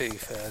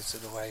2/3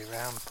 of the way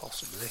round,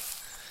 possibly.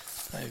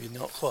 Maybe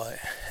not quite.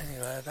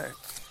 Anyway, I don't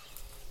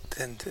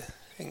tend to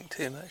think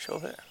too much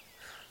of it.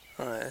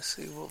 Alright, let's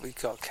see what we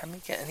got. Can we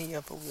get any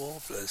other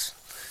warblers?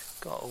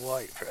 Got a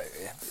white throat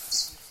here.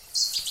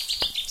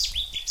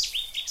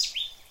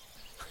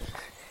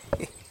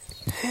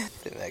 I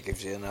think that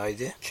gives you an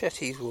idea.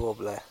 Chetty's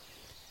warbler.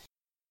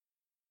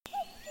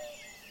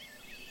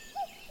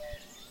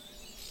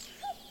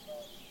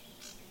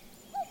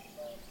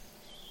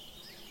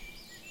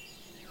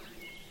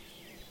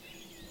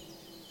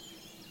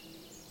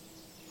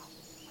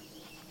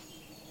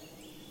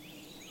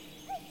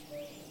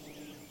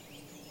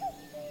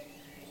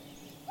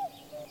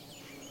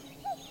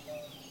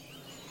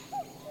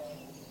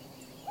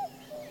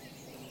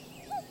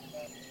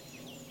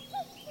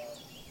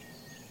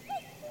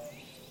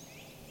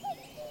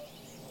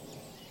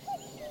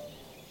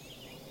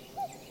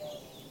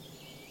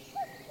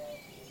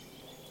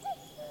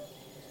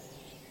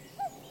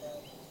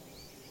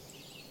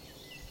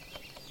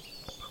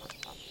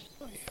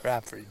 Your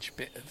average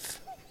bit of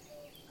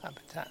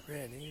habitat,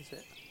 really, is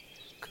it?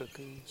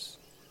 Cuckoos.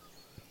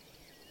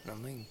 And I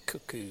mean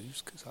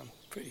cuckoos because I'm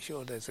pretty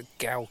sure there's a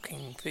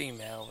gawking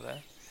female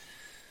there.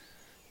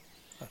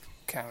 I've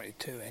counted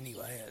 2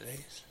 anyway, at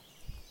least.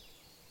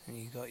 And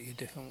you got your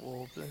different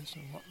warblers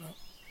and whatnot.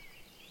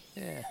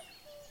 Yeah.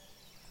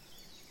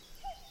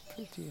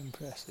 Pretty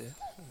impressive.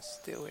 And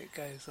still it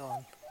goes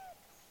on.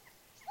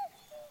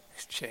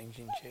 It's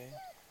changing tune.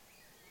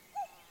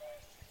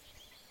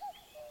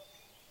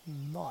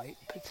 Might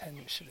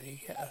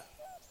potentially get a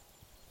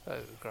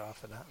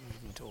photograph of that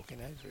and been talking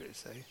over it,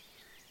 so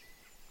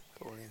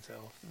calling so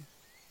often.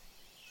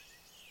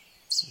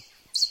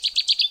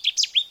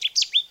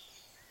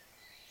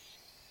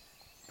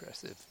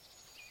 Impressive.